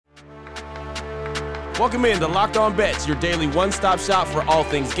Welcome in to Locked On Bets, your daily one-stop shop for all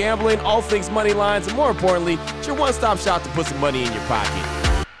things gambling, all things money lines, and more importantly, it's your one-stop shop to put some money in your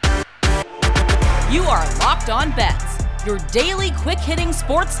pocket. You are Locked On Bets, your daily quick-hitting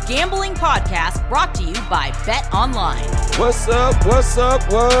sports gambling podcast brought to you by BetOnline. What's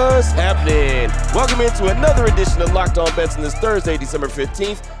what's happening? Welcome into another edition of Locked On Bets on this Thursday, December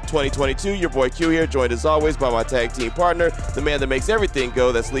 15th, 2022. Your boy Q here, joined as always by my tag team partner, the man that makes everything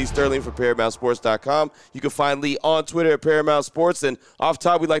go. That's Lee Sterling from ParamountSports.com. You can find Lee on Twitter at Paramount Sports. And off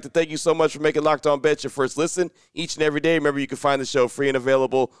top, we'd like to thank you so much for making Locked On Bets your first listen each and every day. Remember, you can find the show free and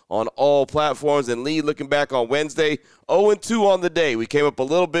available on all platforms. And Lee, looking back on Wednesday, 0-2 on the day. We came up a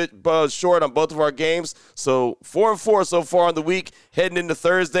little bit short on both of our games. So 4-4 so far on the week. Heading into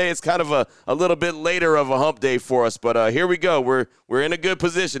Thursday, it's kind of a little bit later of a hump day for us. But here we go. We're in a good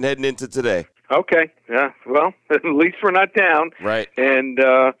position heading into today. Okay. Yeah. Well, at least we're not down. Right. And,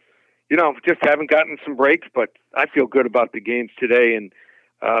 just haven't gotten some breaks, but I feel good about the games today and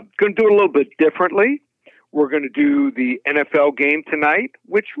going to do it a little bit differently. We're going to do the NFL game tonight,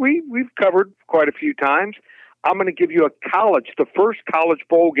 which we've covered quite a few times. I'm going to give you the first college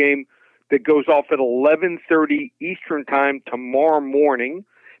bowl game that goes off at 11:30 Eastern time tomorrow morning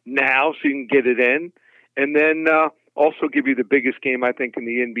now, so you can get it in. And then also give you the biggest game, I think, in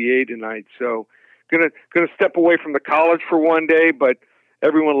the NBA tonight. So gonna step away from the college for one day, but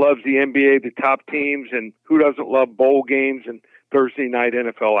everyone loves the NBA, the top teams, and who doesn't love bowl games and Thursday night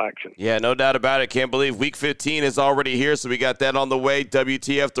NFL action? Yeah, no doubt about it. Can't believe Week 15 is already here, so we got that on the way.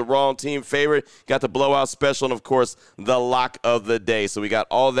 WTF, the wrong team favorite. Got the blowout special, and, of course, the lock of the day. So we got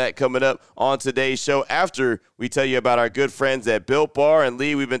all that coming up on today's show after we tell you about our good friends at Built Bar. And,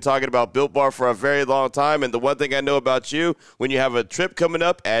 Lee, we've been talking about Built Bar for a very long time, and the one thing I know about you, when you have a trip coming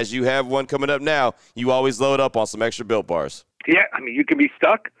up, as you have one coming up now, you always load up on some extra Built Bars. Yeah, I mean, you can be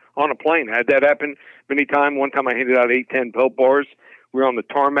stuck on a plane. I had that happen many times. One time I handed out 8-10 Built Bars. We were on the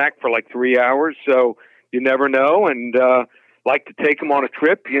tarmac for like 3 hours, so you never know. And like to take them on a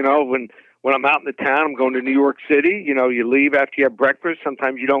trip. When I'm out in the town, I'm going to New York City. You leave after you have breakfast.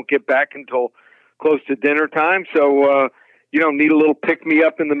 Sometimes you don't get back until close to dinner time. So need a little pick me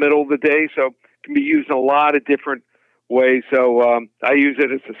up in the middle of the day. So it can be used in a lot of different ways. So I use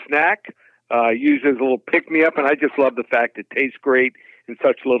it as a snack. Use it as a little pick me up, and I just love the fact it tastes great and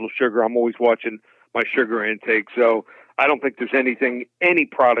such little sugar. I'm always watching my sugar intake. So I don't think there's any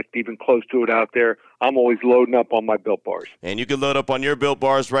product even close to it out there. I'm always loading up on my Built Bars. And you can load up on your Built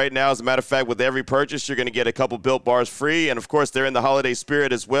Bars right now. As a matter of fact, with every purchase, you're going to get a couple Built Bars free. And, of course, they're in the holiday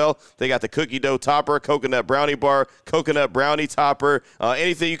spirit as well. They got the cookie dough topper, coconut brownie bar, coconut brownie topper,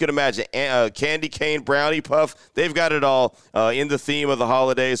 anything you can imagine, candy cane brownie puff. They've got it all in the theme of the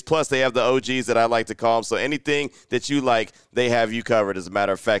holidays. Plus, they have the OGs that I like to call them. So anything that you like, they have you covered, as a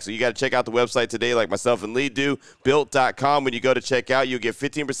matter of fact. So you got to check out the website today like myself and Lee do, Built.com. When you go to check out, you'll get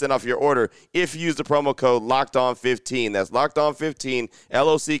 15% off your order if you use the promo code LOCKEDON15. That's LOCKEDON15,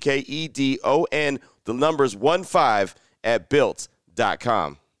 LOCKEDON, the numbers 15 at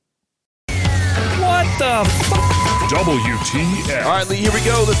Built.com. What the WTF? All right, Lee, here we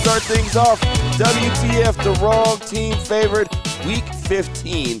go. Let's start things off. WTF, the wrong team favorite, Week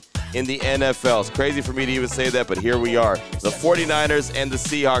 15 in the NFL. It's crazy for me to even say that, but here we are. The 49ers and the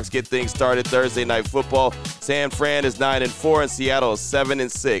Seahawks get things started Thursday Night Football. San Fran is 9-4 and Seattle is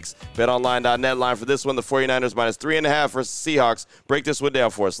 7-6. BetOnline.net line for this one, the 49ers -3.5 versus Seahawks. Break this one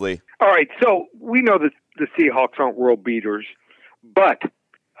down for us, Lee. All right, so we know that the Seahawks aren't world beaters, but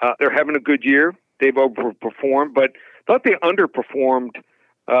they're having a good year. They've overperformed, but I thought they underperformed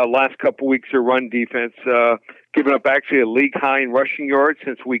last couple weeks. Their run defense, giving up actually a league high in rushing yards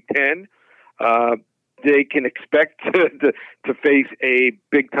since Week 10. They can expect to face a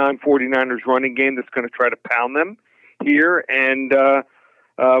big-time 49ers running game that's going to try to pound them here. And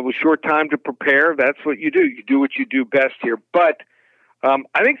with short time to prepare, that's what you do. You do what you do best here. But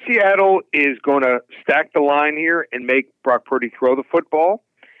I think Seattle is going to stack the line here and make Brock Purdy throw the football.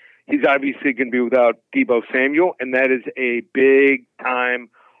 He's obviously going to be without Deebo Samuel, and that is a big-time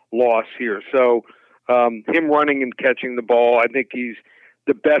loss here. So him running and catching the ball, I think he's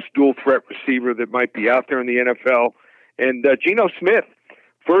the best dual-threat receiver that might be out there in the NFL. And Geno Smith,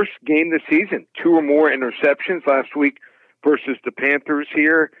 first game this season, 2 or more interceptions last week versus the Panthers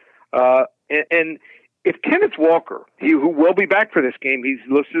here. And if Kenneth Walker, who will be back for this game, he's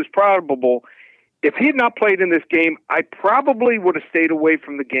listed as probable. If he had not played in this game, I probably would have stayed away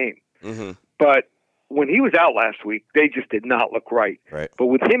from the game. Mm-hmm. But when he was out last week, they just did not look right. But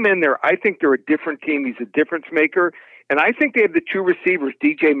with him in there, I think they're a different team. He's a difference maker. And I think they have the 2 receivers,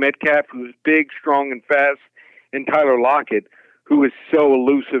 DJ Metcalf, who's big, strong, and fast, and Tyler Lockett, who is so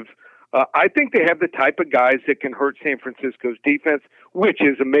elusive I think they have the type of guys that can hurt San Francisco's defense, which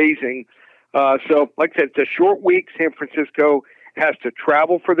is amazing. So, like I said, it's a short week. San Francisco has to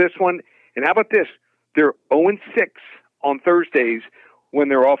travel for this one. And how about this? They're 0-6 on Thursdays when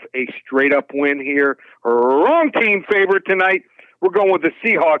they're off a straight-up win here. Wrong team favorite tonight. We're going with the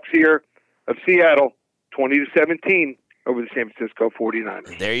Seahawks here of Seattle, 20-17. Over the San Francisco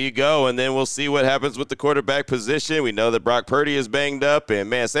 49ers. There you go, and then we'll see what happens with the quarterback position. We know that Brock Purdy is banged up, and,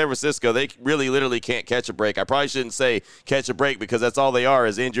 man, San Francisco, they really literally can't catch a break. I probably shouldn't say catch a break because that's all they are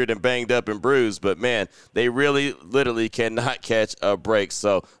is injured and banged up and bruised, but, man, they really literally cannot catch a break.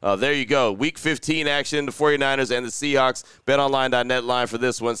 So there you go. Week 15 action, the 49ers and the Seahawks. BetOnline.net line for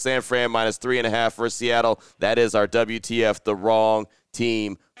this one. San Fran minus 3.5 for Seattle. That is our WTF, the wrong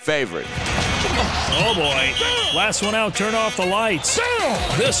team favorite. Oh, boy. Last one out, turn off the lights.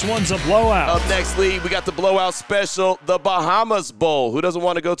 This one's a blowout. Up next, Lee, we got the blowout special, the Bahamas Bowl. Who doesn't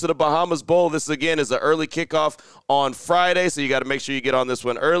want to go to the Bahamas Bowl? This, again, is an early kickoff on Friday, so you got to make sure you get on this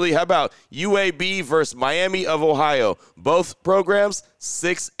one early. How about UAB versus Miami of Ohio? Both programs,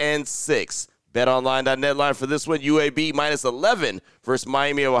 6-6. BetOnline.net line for this one, UAB minus 11 versus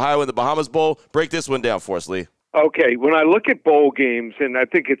Miami of Ohio in the Bahamas Bowl. Break this one down for us, Lee. Okay, when I look at bowl games, and I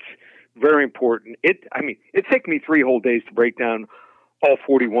think it's very important. It took me 3 whole days to break down all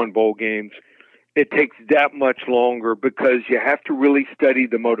 41 bowl games. It takes that much longer because you have to really study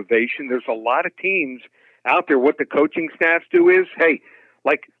the motivation. There's a lot of teams out there. What the coaching staffs do is, hey,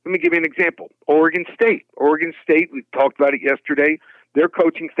 like, let me give you an example. Oregon State, we talked about it yesterday. Their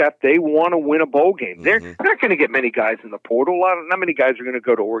coaching staff, they want to win a bowl game. They're not going to get many guys in the portal. Not many guys are going to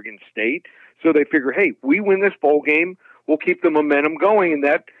go to Oregon State. So they figure, hey, we win this bowl game, we'll keep the momentum going, and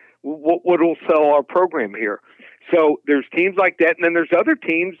that what will sell our program here. So there's teams like that, and then there's other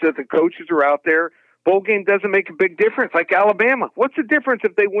teams that the coaches are out there. Bowl game doesn't make a big difference, like Alabama. What's the difference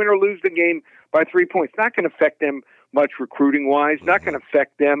if they win or lose the game by 3 points? Not going to affect them much recruiting-wise. Not going to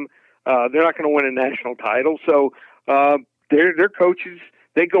affect them. They're not going to win a national title. So their coaches,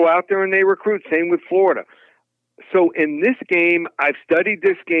 they go out there and they recruit. Same with Florida. So in this game, I've studied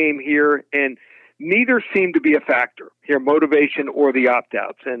this game here, and neither seem to be a factor here, motivation or the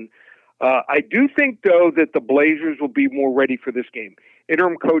opt-outs. And I do think, though, that the Blazers will be more ready for this game.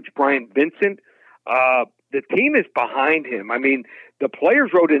 Interim coach Brian Vincent, the team is behind him. I mean, the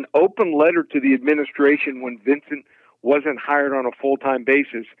players wrote an open letter to the administration when Vincent wasn't hired on a full-time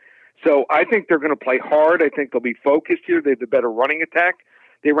basis. So I think they're going to play hard. I think they'll be focused here. They have the better running attack.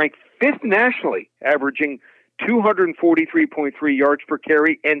 They rank 5th nationally, averaging 243.3 yards per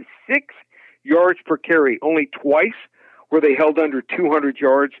carry and 6 yards per carry. Only twice were they held under 200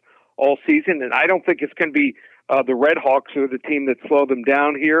 yards all season, and I don't think it's going to be the Red Hawks or the team that slow them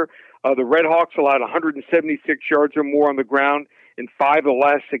down here. The Red Hawks allowed 176 yards or more on the ground in 5 of the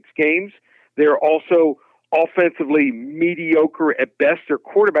last 6 games. They're also offensively mediocre at best. Their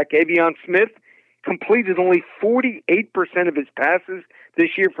quarterback, Avion Smith, completed only 48% of his passes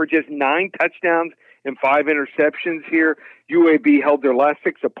this year for just 9 touchdowns and 5 interceptions here. UAB held their last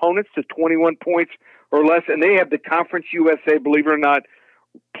 6 opponents to 21 points or less, and they have the Conference USA, believe it or not,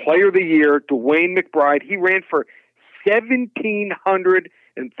 Player of the Year, Dwayne McBride. He ran for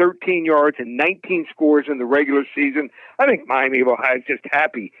 1,713 yards and 19 scores in the regular season. I think Miami of Ohio is just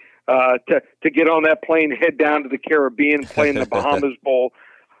happy to get on that plane, head down to the Caribbean, play in the Bahamas Bowl.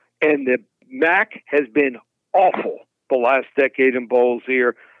 And the MAC has been awful the last decade in bowls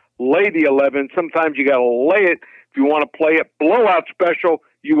here. Lay the 11. Sometimes you got to lay it if you want to play it. Blowout special,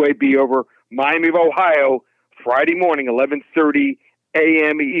 UAB over Miami of Ohio, Friday morning, 11:30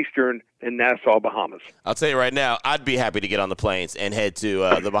 a.m. Eastern in Nassau, Bahamas. I'll tell you right now, I'd be happy to get on the planes and head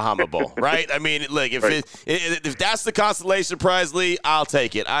to the Bahama Bowl, right? I mean, look, if that's the consolation prize, Lee, I'll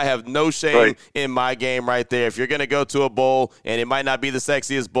take it. I have no shame in my game right there. If you're going to go to a bowl and it might not be the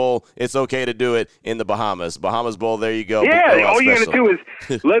sexiest bowl, it's okay to do it in the Bahamas. Bahamas Bowl, there you go. Yeah, all you got to do is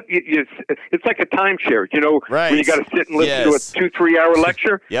it's like a timeshare, you know, where you got to sit and listen to a 2-3 hour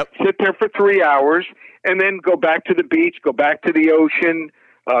lecture. Sit there for 3 hours and then go back to the beach, go back to the ocean,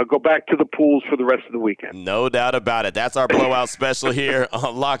 go back to the pools for the rest of the weekend. No doubt about it. That's our blowout special here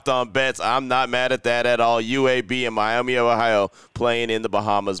on Locked On Bets. I'm not mad at that at all. UAB and Miami of Ohio playing in the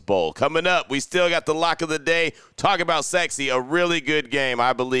Bahamas Bowl. Coming up, we still got the lock of the day. Talk about sexy, a really good game,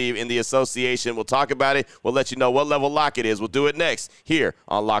 I believe, in the association. We'll talk about it. We'll let you know what level lock it is. We'll do it next here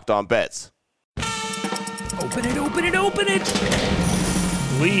on Locked On Bets. Open it, open it, open it.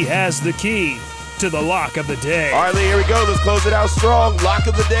 Lee has the key to the lock of the day. All right, Lee, here we go. Let's close it out strong. Lock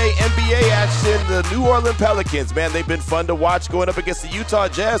of the day, NBA action. The New Orleans Pelicans, man, they've been fun to watch going up against the Utah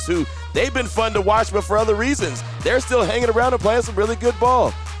Jazz, who they've been fun to watch, but for other reasons. They're still hanging around and playing some really good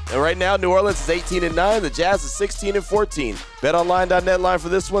ball. And right now, New Orleans is 18-9. The Jazz is 16-14. BetOnline.net line for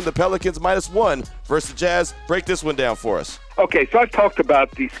this one. The Pelicans -1 versus the Jazz. Break this one down for us. Okay, so I've talked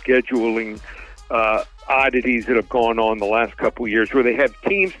about the scheduling oddities that have gone on the last couple of years, where they have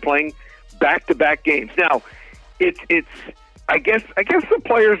teams playing back-to-back games. Now, it's I guess the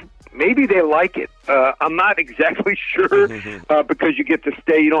players, maybe they like it. I'm not exactly sure because you get to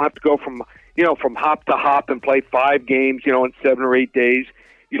stay. You don't have to go from hop to hop and play 5 games, in 7 or 8 days.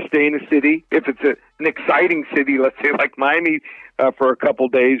 You stay in a city. If it's an exciting city, let's say like Miami for a couple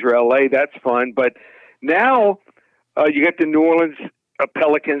days, or LA, that's fun. But now you get the New Orleans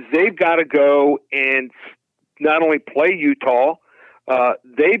Pelicans. They've got to go and not only play Utah,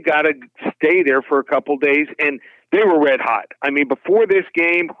 they've got to stay there for a couple days. And they were red hot. I mean, before this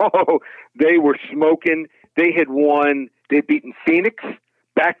game, they were smoking. They had won. They'd beaten Phoenix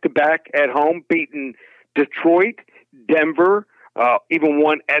back-to-back at home, beaten Detroit, Denver, even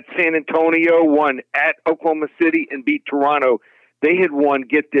won at San Antonio, won at Oklahoma City, and beat Toronto. They had won,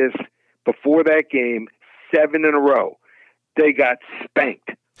 get this, before that game, 7 in a row. They got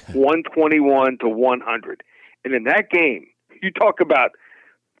spanked, 121-100. And in that game, you talk about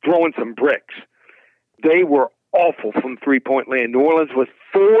throwing some bricks. They were awful from three-point land. New Orleans was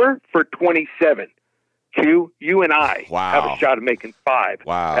 4 for 27. Q, you and I have a shot at making 5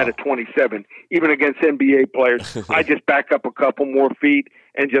 out of 27, even against NBA players. I just back up a couple more feet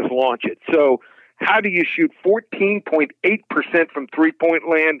and just launch it. So how do you shoot 14.8% from three-point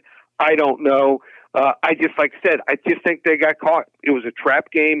land? I don't know. I just think they got caught. It was a trap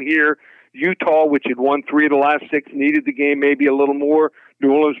game here. Utah, which had won 3 of the last 6, needed the game maybe a little more.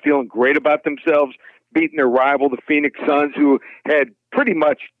 New Orleans feeling great about themselves, beating their rival, the Phoenix Suns, who had pretty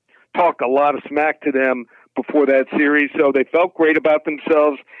much talked a lot of smack to them before that series. So they felt great about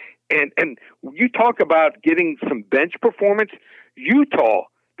themselves. And you talk about getting some bench performance. Utah,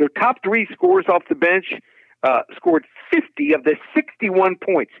 their top 3 scorers off the bench, scored 50 of the 61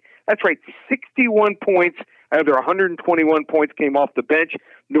 points. That's right, 61 points out of their 121 points came off the bench.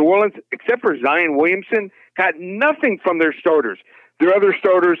 New Orleans, except for Zion Williamson, got nothing from their starters. Their other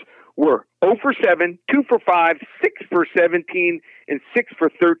starters were 0 for 7, 2 for 5, 6 for 17, and 6 for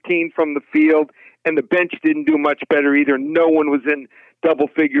 13 from the field. And the bench didn't do much better either. No one was in double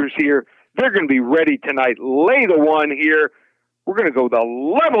figures here. They're going to be ready tonight. Lay the one here. We're going to go the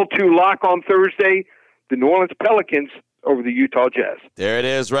level 2 lock on Thursday. The New Orleans Pelicans over the Utah Jazz. There it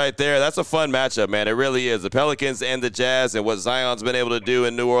is right there. That's a fun matchup, man. It really is. The Pelicans and the Jazz, and what Zion's been able to do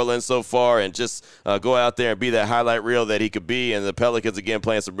in New Orleans so far, and just go out there and be that highlight reel that he could be. And the Pelicans, again,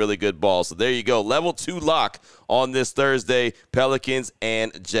 playing some really good ball. So there you go. Level 2 lock on this Thursday, Pelicans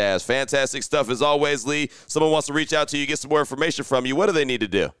and Jazz. Fantastic stuff as always, Lee. Someone wants to reach out to you, get some more information from you. What do they need to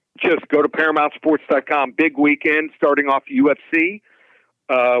do? Just go to ParamountSports.com. Big weekend starting off UFC.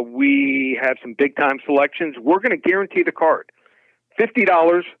 We have some big-time selections. We're going to guarantee the card.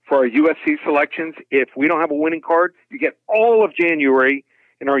 $50 for our UFC selections. If we don't have a winning card, you get all of January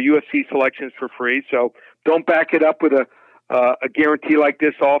in our UFC selections for free. So don't back it up with a guarantee like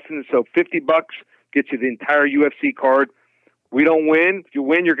this often. So $50 gets you the entire UFC card. We don't win. If you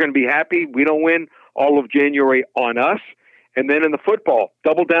win, you're going to be happy. We don't win, all of January on us. And then in the football,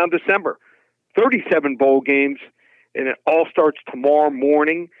 double down December. 37 bowl games. And it all starts tomorrow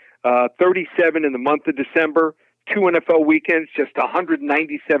morning, 37 in the month of December, 2 NFL weekends, just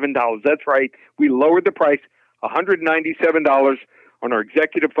 $197. That's right. We lowered the price, $197 on our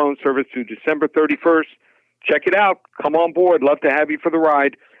executive phone service through December 31st. Check it out. Come on board. Love to have you for the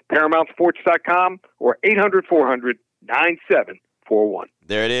ride. ParamountSports.com or 800-400-9741.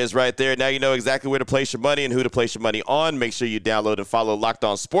 There it is right there. Now you know exactly where to place your money and who to place your money on. Make sure you download and follow Locked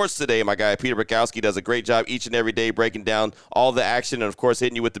On Sports today. My guy Peter Bukowski does a great job each and every day breaking down all the action and, of course,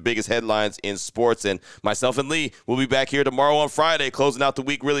 hitting you with the biggest headlines in sports. And myself and Lee will be back here tomorrow on Friday, closing out the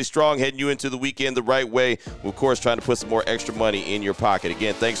week really strong, heading you into the weekend the right way. We're, of course, trying to put some more extra money in your pocket.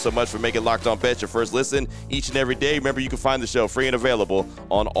 Again, thanks so much for making Locked On Bets your first listen each and every day. Remember, you can find the show free and available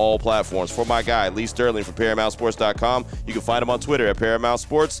on all platforms. For my guy, Lee Sterling from ParamountSports.com, you can find him on Twitter at Paramount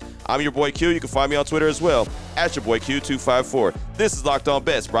Sports. I'm your boy Q. You can find me on Twitter as well, at your boy Q254. This is Locked On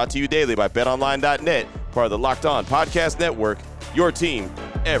Bets, brought to you daily by BetOnline.net, part of the Locked On Podcast Network, your team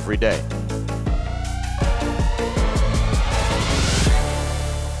every day.